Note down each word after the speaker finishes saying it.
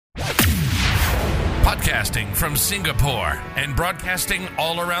Podcasting from Singapore and broadcasting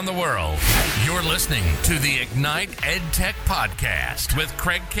all around the world. You're listening to the Ignite EdTech Podcast with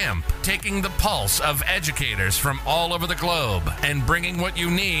Craig Kemp, taking the pulse of educators from all over the globe and bringing what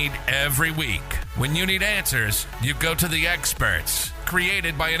you need every week. When you need answers, you go to the experts.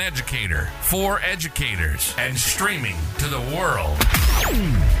 Created by an educator, for educators, and streaming to the world.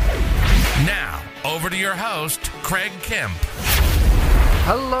 Now, over to your host, Craig Kemp.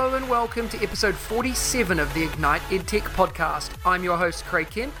 Hello and welcome to episode 47 of the Ignite EdTech Podcast. I'm your host,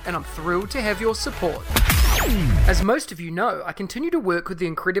 Craig Kemp, and I'm thrilled to have your support. As most of you know, I continue to work with the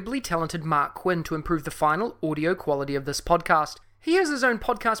incredibly talented Mark Quinn to improve the final audio quality of this podcast. He has his own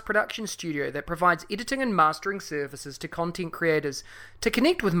podcast production studio that provides editing and mastering services to content creators. To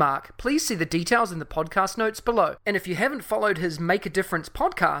connect with Mark, please see the details in the podcast notes below. And if you haven't followed his Make a Difference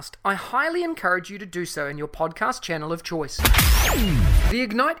podcast, I highly encourage you to do so in your podcast channel of choice. The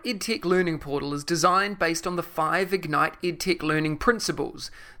Ignite EdTech Learning Portal is designed based on the 5 Ignite EdTech Learning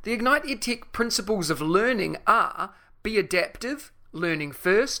Principles. The Ignite EdTech Principles of learning are: be adaptive, learning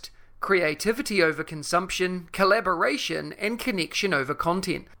first, creativity over consumption, collaboration, and connection over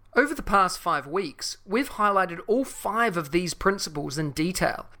content. Over the past 5 weeks, we've highlighted all 5 of these principles in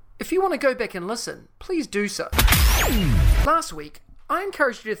detail. If you want to go back and listen, please do so. Last week, I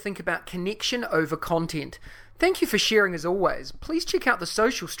encouraged you to think about connection over content. Thank you for sharing as always. Please check out the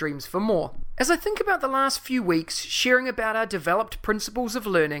social streams for more. As I think about the last few weeks sharing about our developed principles of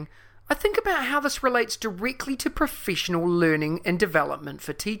learning, I think about how this relates directly to professional learning and development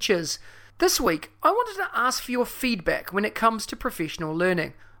for teachers. This week, I wanted to ask for your feedback when it comes to professional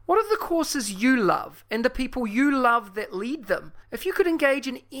learning. What are the courses you love and the people you love that lead them? If you could engage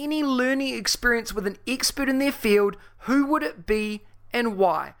in any learning experience with an expert in their field, who would it be and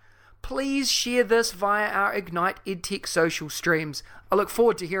why? Please share this via our Ignite EdTech social streams. I look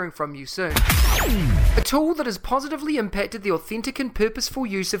forward to hearing from you soon. A tool that has positively impacted the authentic and purposeful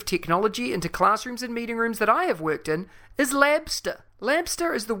use of technology into classrooms and meeting rooms that I have worked in is Labster.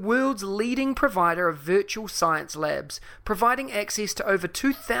 Labster is the world's leading provider of virtual science labs, providing access to over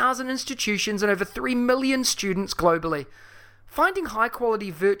 2,000 institutions and over 3 million students globally. Finding high-quality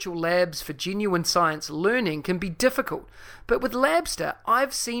virtual labs for genuine science learning can be difficult, but with Labster,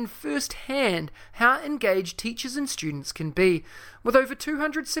 I've seen firsthand how engaged teachers and students can be. With over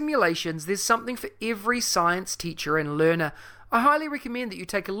 200 simulations, there's something for every science teacher and learner. I highly recommend that you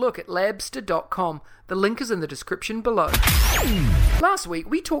take a look at labster.com. The link is in the description below. Last week,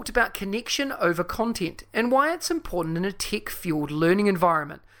 we talked about connection over content and why it's important in a tech-fueled learning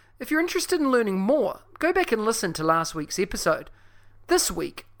environment. If you're interested in learning more, go back and listen to last week's episode. This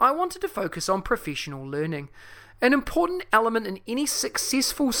week, I wanted to focus on professional learning. An important element in any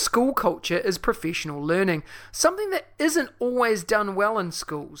successful school culture is professional learning, something that isn't always done well in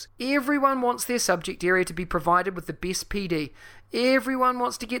schools. Everyone wants their subject area to be provided with the best PD. Everyone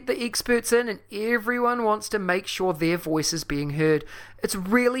wants to get the experts in, and everyone wants to make sure their voice is being heard. It's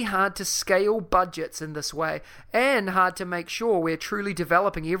really hard to scale budgets in this way, and hard to make sure we're truly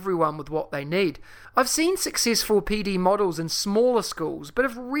developing everyone with what they need. I've seen successful PD models in smaller schools, but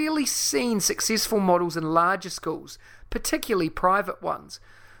have really seen successful models in larger schools, particularly private ones.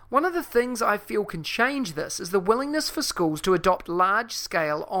 One of the things I feel can change this is the willingness for schools to adopt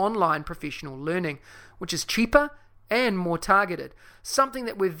large-scale online professional learning, which is cheaper and more targeted, something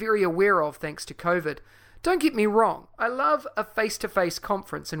that we're very aware of thanks to COVID. Don't get me wrong, I love a face-to-face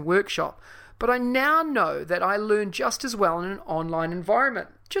conference and workshop, but I now know that I learn just as well in an online environment,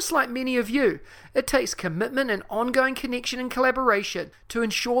 just like many of you. It takes commitment and ongoing connection and collaboration to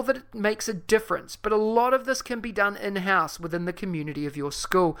ensure that it makes a difference, but a lot of this can be done in-house within the community of your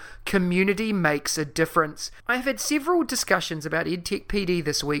school. Community makes a difference. I have had several discussions about EdTech PD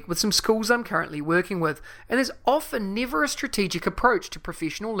this week with some schools I'm currently working with, and there's often never a strategic approach to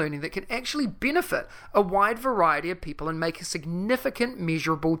professional learning that can actually benefit a wide variety of people and make a significant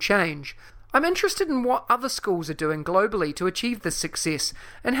measurable change. I'm interested in what other schools are doing globally to achieve this success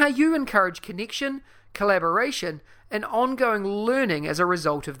and how you encourage connection, collaboration, and ongoing learning as a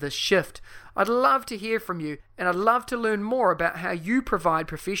result of this shift. I'd love to hear from you, and I'd love to learn more about how you provide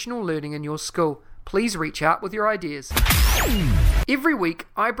professional learning in your school. Please reach out with your ideas. Every week,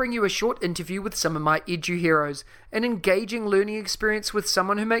 I bring you a short interview with some of my edu heroes, an engaging learning experience with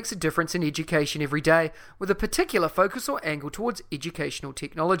someone who makes a difference in education every day, with a particular focus or angle towards educational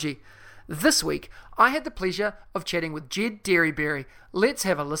technology. This week, I had the pleasure of chatting with Jed Derryberry. Let's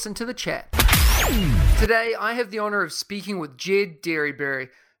have a listen to the chat. Today, I have the honour of speaking with Jed Derryberry,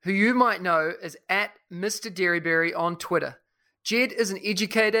 who you might know as @Mr. Derryberry on Twitter. Jed is an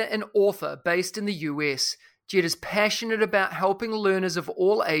educator and author based in the US. Jed is passionate about helping learners of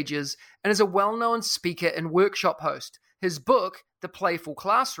all ages and is a well-known speaker and workshop host. His book, The Playful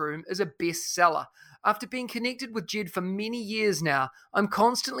Classroom, is a bestseller. After being connected with Jed for many years now, I'm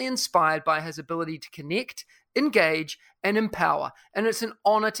constantly inspired by his ability to connect, engage, and empower, and it's an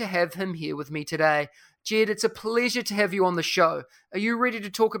honor to have him here with me today. Jed, it's a pleasure to have you on the show. Are you ready to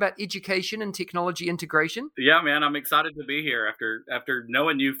talk about education and technology integration? Yeah, man, I'm excited to be here after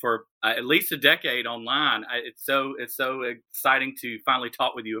knowing you for at least a decade online. It's so exciting to finally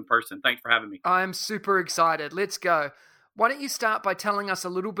talk with you in person. Thanks for having me. I'm super excited. Let's go. Why don't you start by telling us a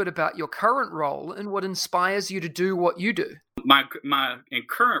little bit about your current role and what inspires you to do what you do? My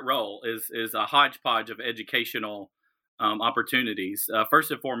current role is a hodgepodge of educational opportunities.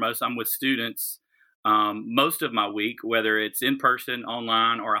 First and foremost, I'm with students most of my week, whether it's in person,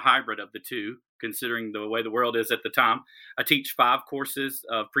 online, or a hybrid of the two, considering the way the world is at the time. I teach 5 courses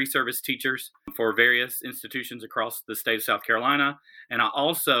of pre-service teachers for various institutions across the state of South Carolina, and I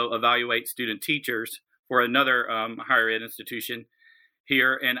also evaluate student teachers for another higher ed institution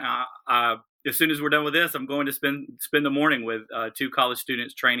here. And I as soon as we're done with this, I'm going to spend the morning with 2 college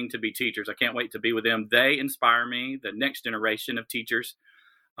students training to be teachers. I can't wait to be with them. They inspire me. The next generation of teachers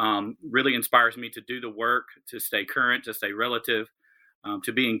really inspires me to do the work, to stay current, to stay relative,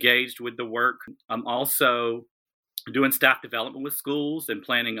 to be engaged with the work. I'm also doing staff development with schools and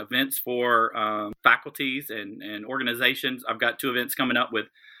planning events for faculties and organizations. I've got 2 events coming up with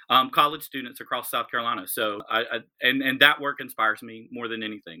college students across South Carolina. So and that work inspires me more than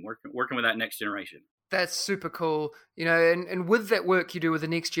anything, working with that next generation. That's super cool. And with that work you do with the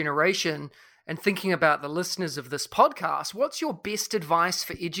next generation and thinking about the listeners of this podcast, what's your best advice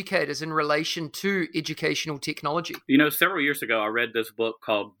for educators in relation to educational technology? Several years ago, I read this book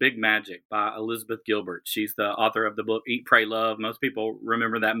called Big Magic by Elizabeth Gilbert. She's the author of the book Eat, Pray, Love. Most people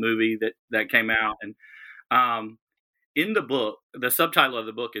remember that movie that came out. And in the book, the subtitle of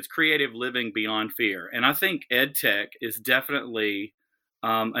the book is Creative Living Beyond Fear. And I think EdTech is definitely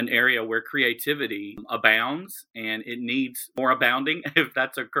an area where creativity abounds, and it needs more abounding, if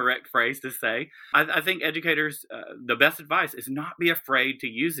that's a correct phrase to say. I think educators, the best advice is not be afraid to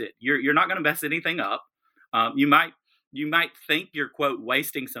use it. You're not going to mess anything up. You might think you're, quote,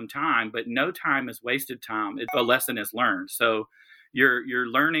 wasting some time, but no time is wasted time if a lesson is learned. So you're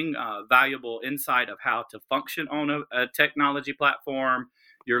learning valuable insight of how to function on a technology platform.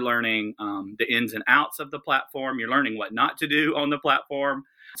 You're learning the ins and outs of the platform. You're learning what not to do on the platform.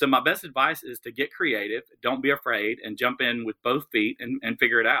 So my best advice is to get creative. Don't be afraid and jump in with both feet and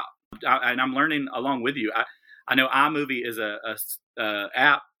figure it out. And I'm learning along with you. I know iMovie is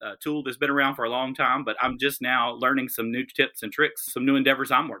a tool that's been around for a long time, but I'm just now learning some new tips and tricks, some new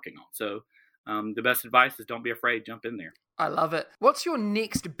endeavors I'm working on. So the best advice is don't be afraid, jump in there. I love it. What's your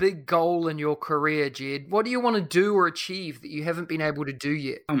next big goal in your career, Jed? What do you want to do or achieve that you haven't been able to do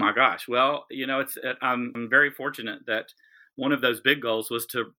yet? Oh my gosh. Well, I'm very fortunate that one of those big goals was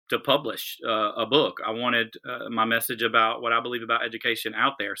to publish a book. I wanted my message about what I believe about education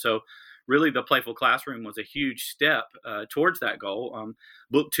out there. So really, The Playful Classroom was a huge step towards that goal.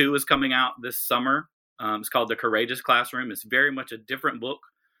 Book 2 is coming out this summer. It's called The Courageous Classroom. It's very much a different book.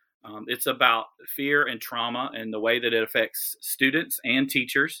 It's about fear and trauma and the way that it affects students and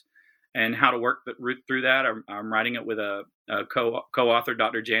teachers and how to work through that. I'm writing it with a co-author,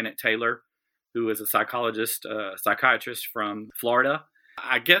 Dr. Janet Taylor, who is a psychiatrist from Florida.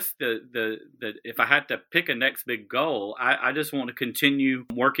 I guess the if I had to pick a next big goal, I just want to continue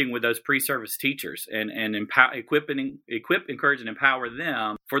working with those pre-service teachers and equip, encourage, and empower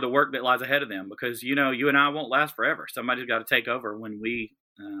them for the work that lies ahead of them. Because, you and I won't last forever. Somebody's got to take over when we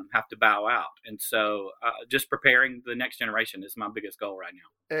have to bow out. And so just preparing the next generation is my biggest goal right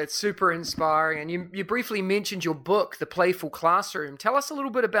now. It's super inspiring. And you briefly mentioned your book, The Playful Classroom. Tell us a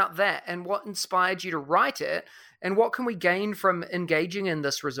little bit about that and what inspired you to write it, and what can we gain from engaging in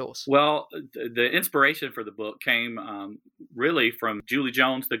this resource? Well, the inspiration for the book came really from Julie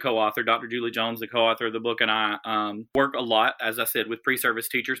Jones, the co-author. Dr. Julie Jones, the co-author of the book, and I work a lot, as I said, with pre-service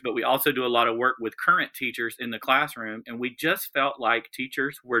teachers, but we also do a lot of work with current teachers in the classroom. And we just felt like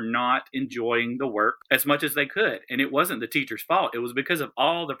teachers were not enjoying the work as much as they could. And it wasn't the teacher's fault. It was because of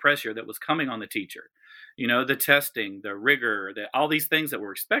all the pressure that was coming on the teacher. The testing, the rigor, all these things that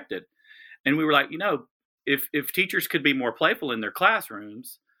were expected. And we were like, if teachers could be more playful in their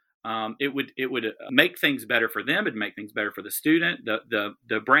classrooms, it would make things better for them. It'd make things better for the student.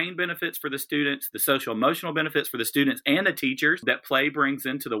 The brain benefits for the students, the social emotional benefits for the students and the teachers that play brings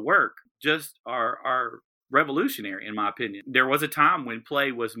into the work just are revolutionary, in my opinion. There was a time when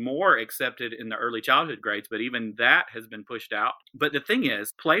play was more accepted in the early childhood grades, but even that has been pushed out. But the thing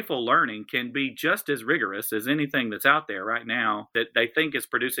is, playful learning can be just as rigorous as anything that's out there right now that they think is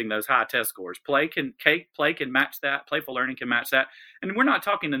producing those high test scores. Play can match that. Playful learning can match that. And we're not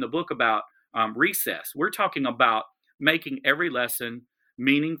talking in the book about recess. We're talking about making every lesson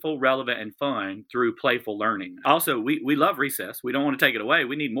meaningful, relevant, and fun through playful learning. Also, we love recess. We don't want to take it away.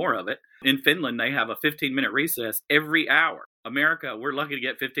 We need more of it. In Finland, they have a 15-minute recess every hour. America, we're lucky to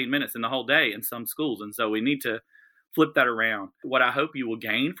get 15 minutes in the whole day in some schools, and so we need to flip that around. What I hope you will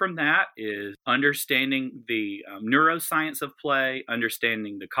gain from that is understanding the neuroscience of play,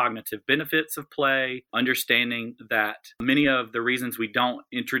 understanding the cognitive benefits of play, understanding that many of the reasons we don't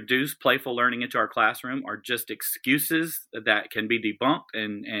introduce playful learning into our classroom are just excuses that can be debunked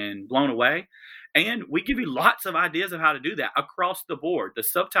and blown away. And we give you lots of ideas of how to do that across the board. The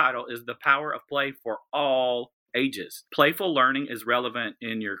subtitle is The Power of Play for All Ages. Playful learning is relevant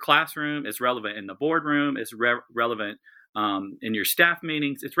in your classroom. It's relevant in the boardroom. It's relevant in your staff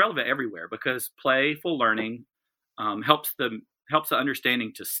meetings. It's relevant everywhere because playful learning helps the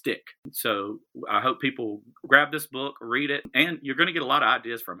understanding to stick. So I hope people grab this book, read it, and you're going to get a lot of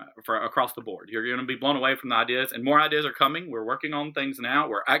ideas from it across the board. You're going to be blown away from the ideas, and more ideas are coming. We're working on things now.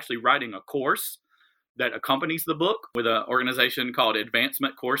 We're actually writing a course that accompanies the book with an organization called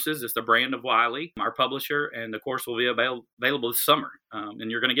Advancement Courses. It's the brand of Wiley, our publisher, and the course will be available this summer.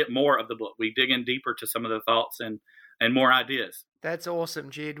 And you're going to get more of the book. We dig in deeper to some of the thoughts and more ideas. That's awesome,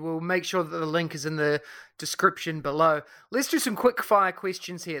 Jed. We'll make sure that the link is in the description below. Let's do some quick fire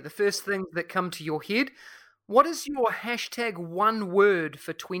questions here. The first things that come to your head. What is your hashtag one word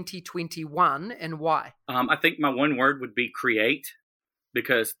for 2021 and why? I think my one word would be create.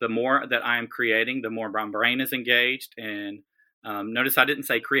 Because the more that I am creating, the more my brain is engaged. And notice I didn't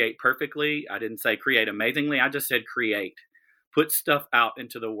say create perfectly. I didn't say create amazingly. I just said create. Put stuff out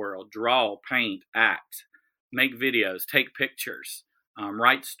into the world. Draw, paint, act, make videos, take pictures,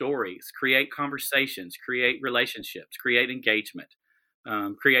 write stories, create conversations, create relationships, create engagement.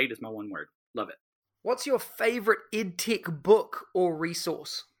 Create is my one word. Love it. What's your favorite EdTech book or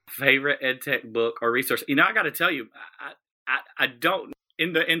resource? Favorite EdTech book or resource? You know, I got to tell you, I don't.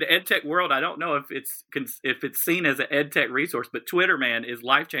 In the EdTech world, I don't know if it's seen as an EdTech resource, but Twitter, man, is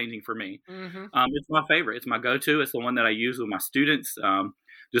life-changing for me. Mm-hmm. It's my favorite. It's my go-to. It's the one that I use with my students.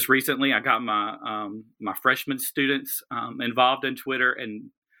 Just recently, I got my freshman students involved in Twitter,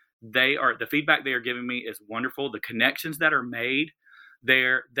 and the feedback they are giving me is wonderful. The connections that are made,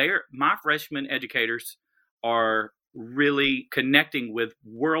 my freshman educators are really connecting with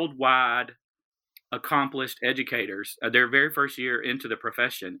worldwide accomplished educators their very first year into the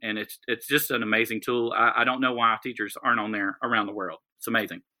profession, and it's just an amazing tool. I don't know why teachers aren't on there around the world. It's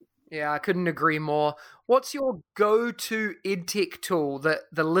amazing. Yeah, I couldn't agree more. What's your go-to EdTech tool that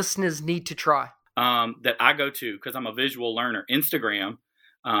the listeners need to try? That I go to because I'm a visual learner. Instagram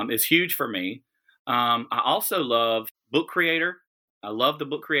is huge for me. I also love Book Creator. I love the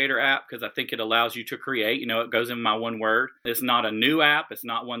Book Creator app because I think it allows you to create. You know, it goes in my one word. It's not a new app. It's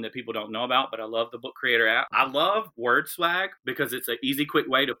not one that people don't know about, but I love the Book Creator app. I love WordSwag because it's an easy, quick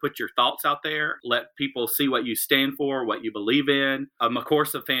way to put your thoughts out there, let people see what you stand for, what you believe in. I'm, of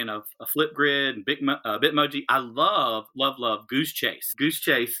course, a fan of Flipgrid and Bitmoji. I love Goose Chase. Goose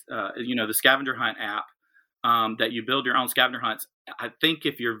Chase, the scavenger hunt app that you build your own scavenger hunts. I think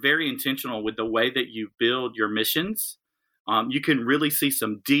if you're very intentional with the way that you build your missions, you can really see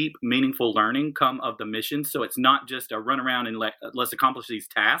some deep, meaningful learning come of the mission. So it's not just a run around and let's accomplish these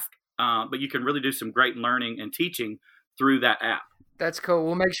tasks, but you can really do some great learning and teaching through that app. That's cool.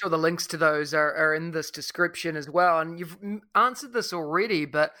 We'll make sure the links to those are in this description as well. And you've answered this already,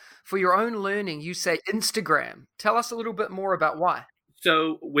 but for your own learning, you say Instagram. Tell us a little bit more about why.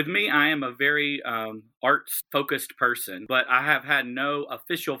 So with me, I am a very arts-focused person, but I have had no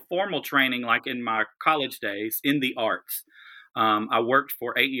official formal training like in my college days in the arts. I worked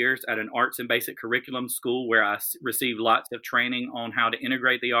for 8 years at an arts and basic curriculum school where I received lots of training on how to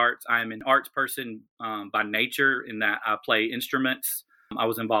integrate the arts. I am an arts person by nature in that I play instruments. I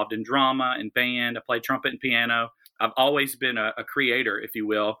was involved in drama and band. I play trumpet and piano. I've always been a creator, if you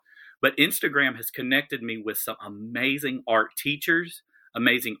will. But Instagram has connected me with some amazing art teachers,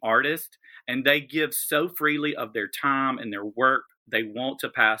 amazing artists, and they give so freely of their time and their work. They want to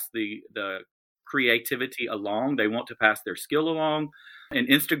pass the creativity along. They want to pass their skill along. And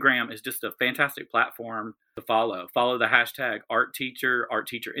Instagram is just a fantastic platform to follow. Follow the hashtag art teacher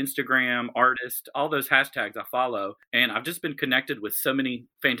Instagram, artist, all those hashtags I follow. And I've just been connected with so many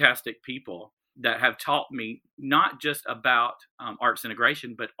fantastic people that have taught me not just about arts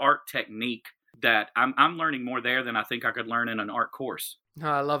integration, but art technique that I'm learning more there than I think I could learn in an art course. Oh,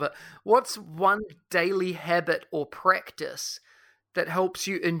 I love it. What's one daily habit or practice that helps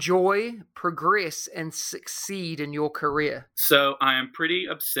you enjoy, progress, and succeed in your career? So I am pretty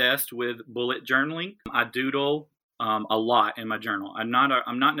obsessed with bullet journaling. I doodle a lot in my journal. I'm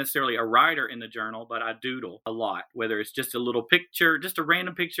not necessarily a writer in the journal, but I doodle a lot, whether it's just a little picture, just a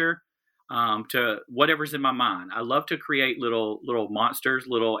random picture, to whatever's in my mind. I love to create little monsters,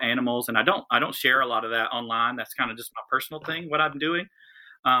 little animals, and I don't share a lot of that online. That's kind of just my personal thing, what I'm doing.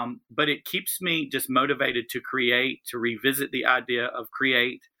 But it keeps me just motivated to create, to revisit the idea of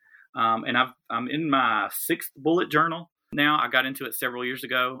create. And I'm in my 6th bullet journal now. I got into it several years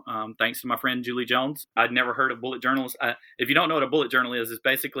ago, thanks to my friend Julie Jones. I'd never heard of bullet journals. If you don't know what a bullet journal is, it's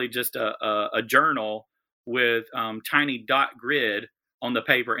basically just a journal with tiny dot grid on the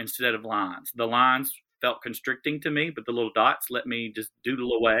paper instead of lines. The lines felt constricting to me, but the little dots let me just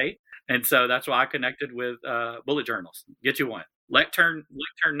doodle away. And so that's why I connected with bullet journals. Get you one. Lectern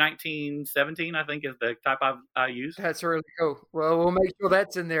 1917, I think, is the type I use. That's really cool. Well, we'll make sure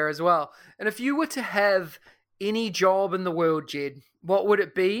that's in there as well. And if you were to have any job in the world, Jed, what would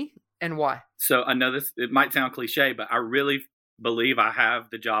it be and why? So I know it might sound cliche, but I really believe I have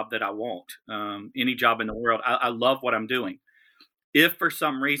the job that I want. Any job in the world. I love what I'm doing. If for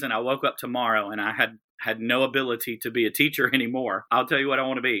some reason I woke up tomorrow and I had no ability to be a teacher anymore, I'll tell you what I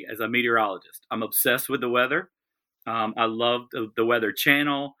want to be, as a meteorologist. I'm obsessed with the weather. I love the Weather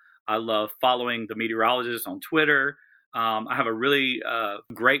Channel. I love following the meteorologists on Twitter. I have a really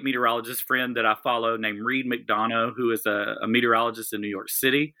great meteorologist friend that I follow named Reed McDonough, who is a meteorologist in New York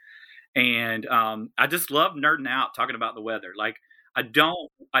City. And I just love nerding out talking about the weather. Like, I don't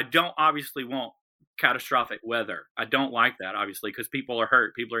obviously want catastrophic weather. I don't like that, obviously, because people are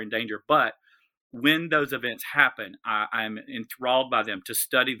hurt, people are in danger. But when those events happen, I'm enthralled by them, to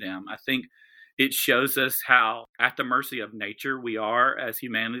study them. I think it shows us how at the mercy of nature we are as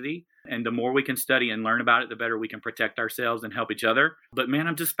humanity. And the more we can study and learn about it, the better we can protect ourselves and help each other. But man,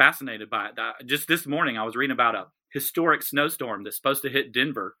 I'm just fascinated by it. Just this morning, I was reading about a historic snowstorm that's supposed to hit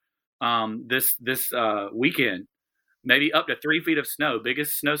Denver this weekend. Maybe up to 3 feet of snow,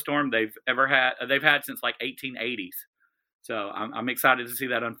 biggest snowstorm they've ever had. They've had since like 1880s. So I'm excited to see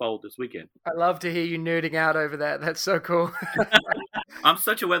that unfold this weekend. I love to hear you nerding out over that. That's so cool. I'm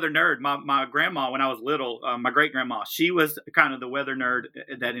such a weather nerd. My grandma, when I was little, my great grandma, she was kind of the weather nerd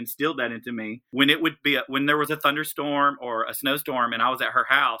that instilled that into me. When there was a thunderstorm or a snowstorm and I was at her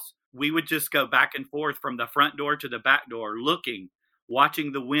house, we would just go back and forth from the front door to the back door,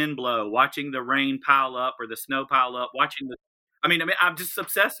 watching the wind blow, watching the rain pile up or the snow pile up, I'm just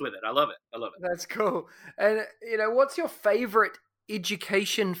obsessed with it. I love it. That's cool. And, what's your favorite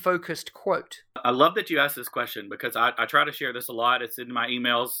education-focused quote? I love that you asked this question, because I try to share this a lot. It's in my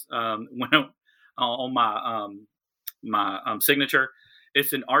emails on my signature.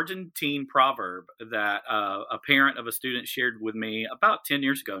 It's an Argentine proverb that a parent of a student shared with me about 10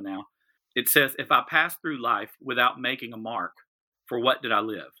 years ago now. It says, "If I pass through life without making a mark, for what did I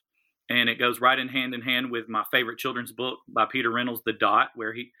live?" And it goes right in hand with my favorite children's book by Peter Reynolds, The Dot,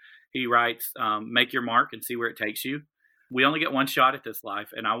 where he writes, "Make your mark and see where it takes you." We only get one shot at this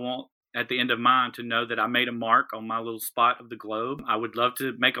life, and I want, at the end of mine, to know that I made a mark on my little spot of the globe. I would love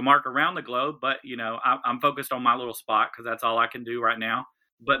to make a mark around the globe, but I'm focused on my little spot because that's all I can do right now.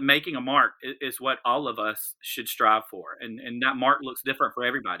 But making a mark is what all of us should strive for, and that mark looks different for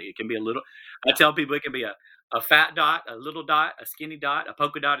everybody. It can be I tell people it can be a fat dot, a little dot, a skinny dot, a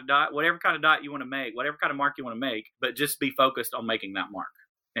polka dotted dot, whatever kind of dot you want to make, whatever kind of mark you want to make, but just be focused on making that mark.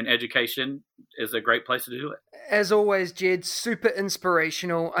 And education is a great place to do it. As always, Jed, super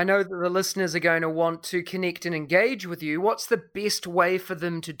inspirational. I know that the listeners are going to want to connect and engage with you. What's the best way for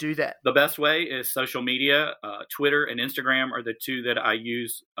them to do that? The best way is social media. Twitter and Instagram are the two that I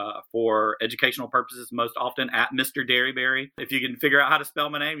use for educational purposes most often, at Mr. Derryberry. If you can figure out how to spell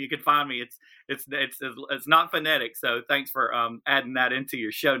my name, you can find me. It's not phonetic, so thanks for adding that into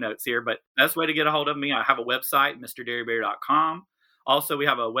your show notes here. But best way to get a hold of me, I have a website, MrDerryberry.com. Also, we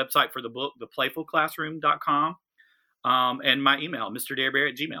have a website for the book, theplayfulclassroom.com, and my email,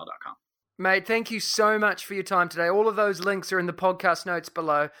 mrderryberry@gmail.com. Mate, thank you so much for your time today. All of those links are in the podcast notes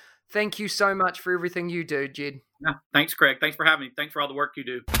below. Thank you so much for everything you do, Jed. Yeah, thanks, Craig. Thanks for having me. Thanks for all the work you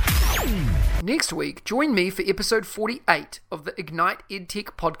do. Next week, join me for episode 48 of the Ignite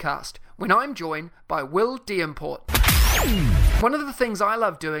EdTech podcast, when I'm joined by Will D'Import. One of the things I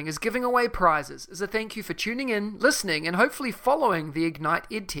love doing is giving away prizes as a thank you for tuning in, listening, and hopefully following the Ignite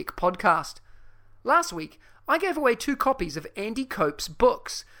EdTech podcast. Last week, I gave away 2 copies of Andy Cope's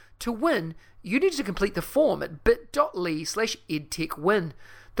books. To win, you need to complete the form at bit.ly/edtechwin.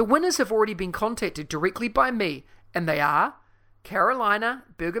 The winners have already been contacted directly by me, and they are Carolina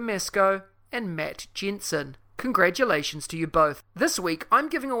Bergamesco and Matt Jensen. Congratulations to you both. This week, I'm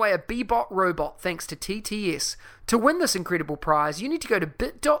giving away a Bebot robot thanks to TTS. To win this incredible prize, you need to go to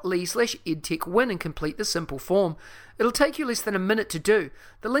bit.ly/edtechwin and complete the simple form. It'll take you less than a minute to do.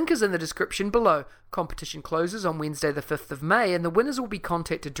 The link is in the description below. Competition closes on Wednesday the 5th of May, and the winners will be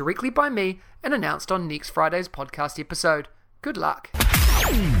contacted directly by me and announced on next Friday's podcast episode. Good luck.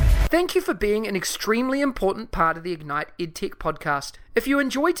 Thank you for being an extremely important part of the Ignite EdTech podcast. If you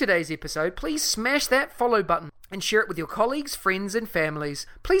enjoyed today's episode, please smash that follow button and share it with your colleagues, friends, and families.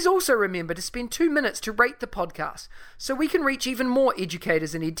 Please also remember to spend 2 minutes to rate the podcast so we can reach even more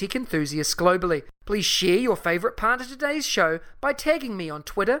educators and EdTech enthusiasts globally. Please share your favorite part of today's show by tagging me on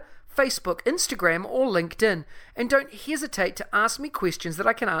Twitter, Facebook, Instagram, or LinkedIn, and don't hesitate to ask me questions that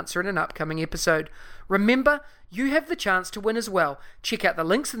I can answer in an upcoming episode. Remember, you have the chance to win as well. Check out the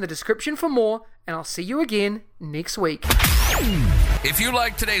links in the description for more, and I'll see you again next week. If you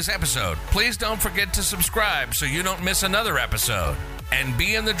liked today's episode, please don't forget to subscribe so you don't miss another episode. And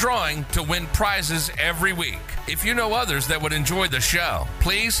be in the drawing to win prizes every week. If you know others that would enjoy the show,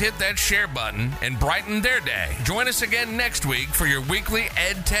 please hit that share button and brighten their day. Join us again next week for your weekly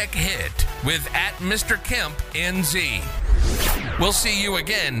EdTech hit with @MrKempNZ. We'll see you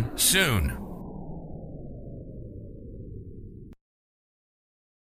again soon.